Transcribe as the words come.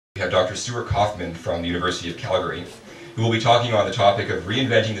we have Dr. Stuart Kauffman from the University of Calgary, who will be talking on the topic of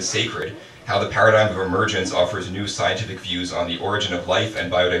Reinventing the Sacred, how the paradigm of emergence offers new scientific views on the origin of life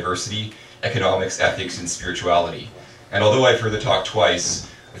and biodiversity, economics, ethics, and spirituality. And although I've heard the talk twice,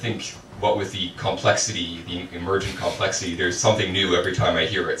 I think what with the complexity, the emergent complexity, there's something new every time I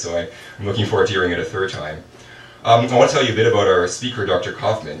hear it, so I'm looking forward to hearing it a third time. I want to tell you a bit about our speaker, Dr.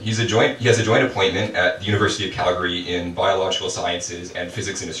 Kauffman. He has a joint appointment at the University of Calgary in Biological Sciences and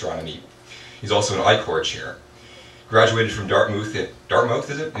Physics and Astronomy. He's also an I-Corps chair. Graduated from Dartmouth, in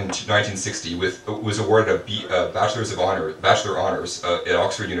 1960, was awarded a Bachelor Honors at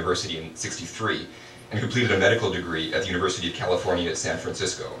Oxford University in '63, and completed a medical degree at the University of California at San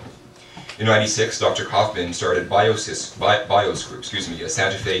Francisco. In '96, Dr. Kauffman started BIOS Group, a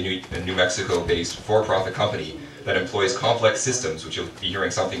Santa Fe, New Mexico-based for-profit company that employs complex systems, which you'll be hearing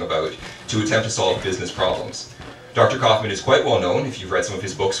something about, to attempt to solve business problems. Dr. Kauffman is quite well known, if you've read some of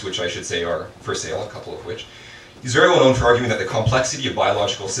his books, which I should say are for sale, a couple of which. He's very well known for arguing that the complexity of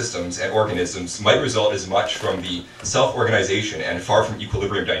biological systems and organisms might result as much from the self-organization and far from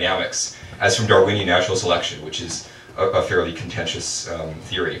equilibrium dynamics as from Darwinian natural selection, which is a fairly contentious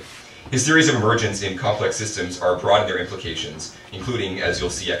theory. His theories of emergence in complex systems are broad in their implications, including, as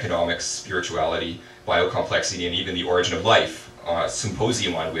you'll see, economics, spirituality, biocomplexity, and even the origin of life, a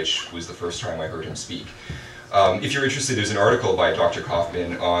symposium on which was the first time I heard him speak. If you're interested, there's an article by Dr.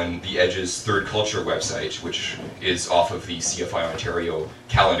 Kauffman on the Edge's Third Culture website, which is off of the CFI Ontario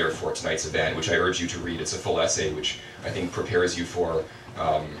calendar for tonight's event, which I urge you to read. It's a full essay, which I think prepares you for,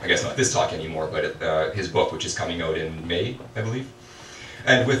 I guess not this talk anymore, but his book, which is coming out in May, I believe.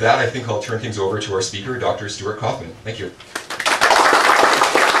 And with that, I think I'll turn things over to our speaker, Dr. Stuart Kauffman. Thank you.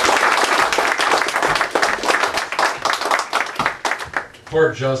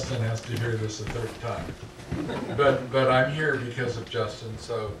 Poor Justin has to hear this a third time. But I'm here because of Justin,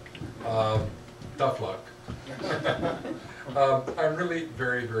 so tough luck. I'm really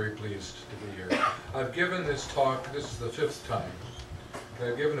very, very pleased to be here. I've given this talk, this is the 5th time.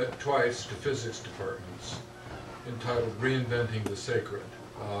 I've given it twice to physics departments, entitled Reinventing the Sacred.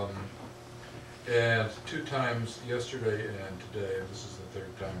 And 2 times yesterday and today, and this is the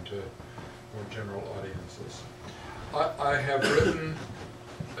 3rd time to more general audiences. I have written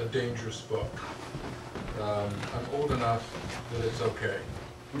a dangerous book. I'm old enough that it's okay,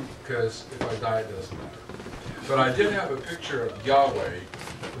 because if I die, it doesn't matter. But I did have a picture of Yahweh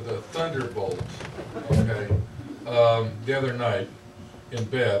with a thunderbolt, okay, the other night in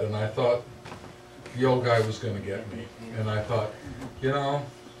bed, and I thought the old guy was going to get me. And I thought, you know,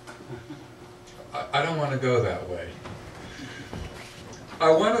 I don't want to go that way. I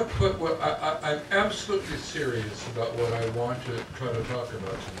want to put what I'm absolutely serious about what I want to try to talk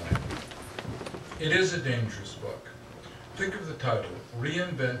about tonight. It is a dangerous book. Think of the title,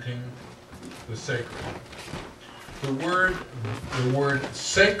 Reinventing the Sacred. The word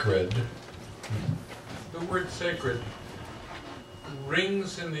sacred,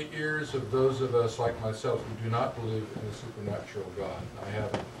 rings in the ears of those of us like myself who do not believe in a supernatural God. I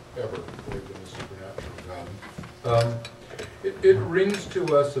haven't ever believed in a supernatural God. It rings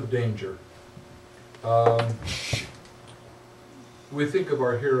to us of danger. We think of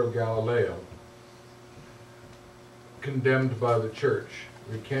our hero Galileo, condemned by the church,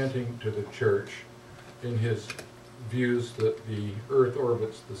 recanting to the church in his views that the earth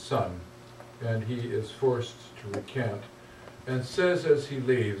orbits the sun, and he is forced to recant, and says as he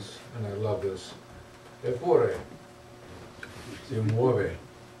leaves, and I love this, Eppure si muove.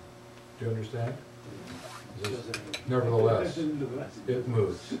 Do you understand? Nevertheless, it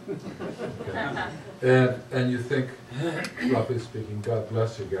moves. Okay. And you think, roughly speaking, God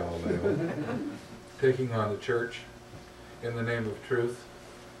bless you, Galileo, taking on the church in the name of truth.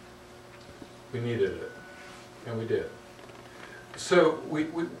 We needed it, and we did. So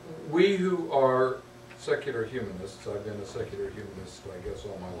we who are secular humanists, I've been a secular humanist, I guess,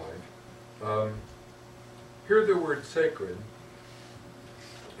 all my life, hear the word sacred,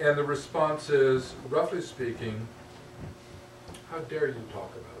 and the response is, roughly speaking, how dare you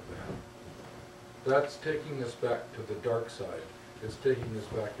talk about that? That's taking us back to the dark side. It's taking us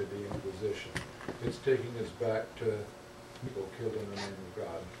back to the Inquisition. It's taking us back to people killed in the name of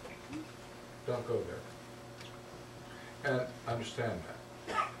God. Don't go there. And understand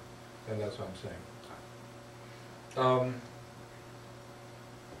that. And that's what I'm saying.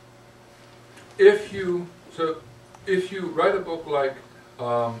 If you write a book like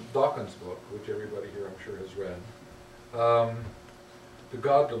Dawkins' book, which everybody here I'm sure has read, The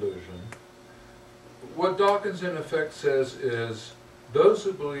God Delusion, what Dawkins in effect says is those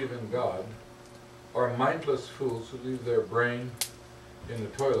who believe in God are mindless fools who leave their brain in the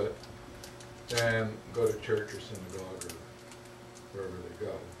toilet and go to church or synagogue or wherever they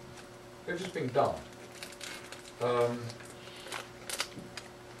go. They're just being dumb.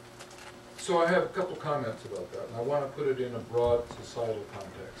 So I have a couple comments about that, and I want to put it in a broad societal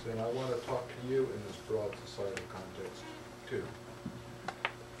context, and I want to talk to you in this broad societal context too.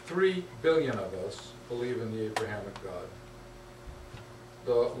 3 billion of us believe in the Abrahamic God.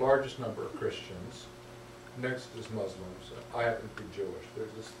 The largest number are Christians. Next is Muslims. I happen to be Jewish.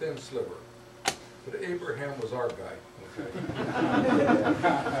 There's this thin sliver. But Abraham was our guy. Okay?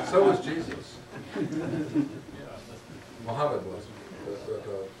 So was Jesus. Muhammad wasn't.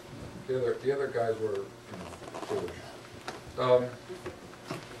 But the other guys were, Jewish. 1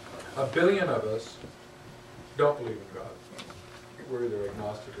 billion of us don't believe in God. We're either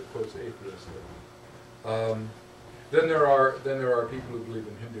agnostic or close atheistic. Then there are people who believe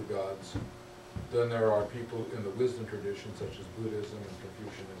in Hindu gods. Then there are people in the wisdom tradition, such as Buddhism and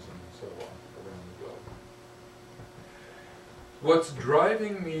Confucianism and so on around the globe. What's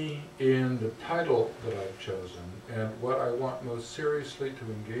driving me in the title that I've chosen, and what I want most seriously to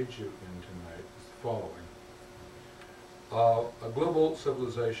engage you in tonight, is the following. A global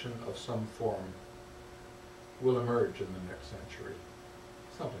civilization of some form will emerge in the next century.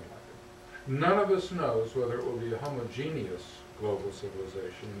 Something like it. None of us knows whether it will be a homogeneous global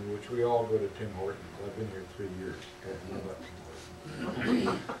civilization in which we all go to Tim Hortons. I've been here 3 years.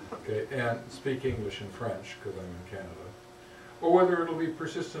 Okay, and speak English and French because I'm in Canada. Or whether it'll be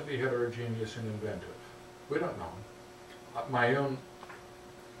persistently heterogeneous and inventive. We don't know. My own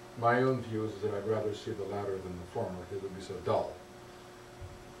view is that I'd rather see the latter than the former because it would be so dull.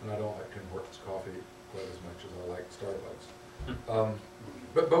 And I don't like Tim Hortons coffee quite as much as I like Starbucks.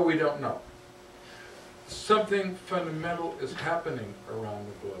 But we don't know. Something fundamental is happening around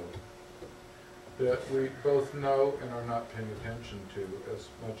the globe that we both know and are not paying attention to as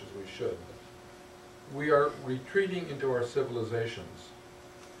much as we should. We are retreating into our civilizations,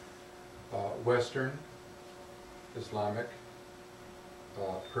 Western, Islamic,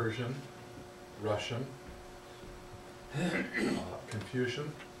 Persian, Russian,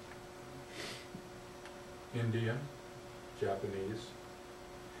 Confucian, Indian, Japanese.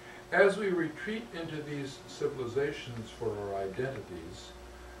 As we retreat into these civilizations for our identities,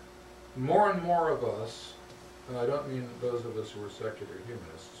 more and more of us, and I don't mean those of us who are secular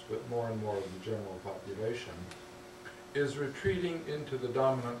humanists, but more and more of the general population, is retreating into the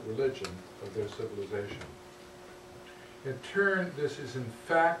dominant religion of their civilization. In turn, this is in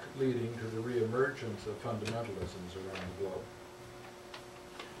fact leading to the reemergence of fundamentalisms around the globe.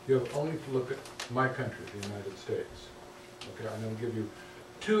 You have only to look at my country, the United States. Okay, I'm going to give you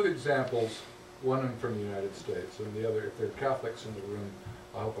 2 examples, one from the United States, and the other, if there are Catholics in the room,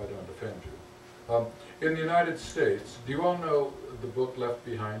 I hope I don't offend you. In the United States, do you all know the book Left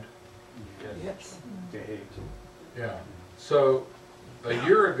Behind? Yes. Yeah. So, a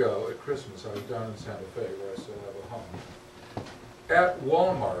year ago at Christmas, I was down in Santa Fe, where I still have a home. At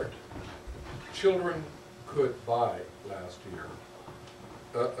Walmart, children could buy last year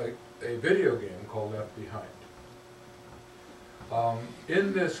a video game called Left Behind.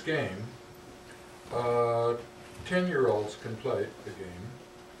 In this game, 10-year-olds can play the game,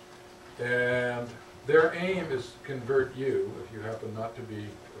 and their aim is to convert you, if you happen not to be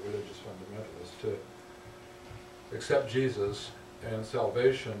a religious fundamentalist, to accept Jesus and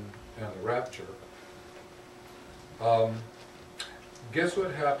salvation and the rapture. Guess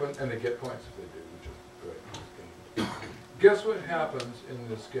what happens, and they get points if they do, which is great in this game. Guess what happens in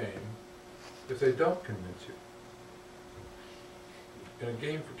this game if they don't convince you? In a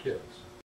game for kids.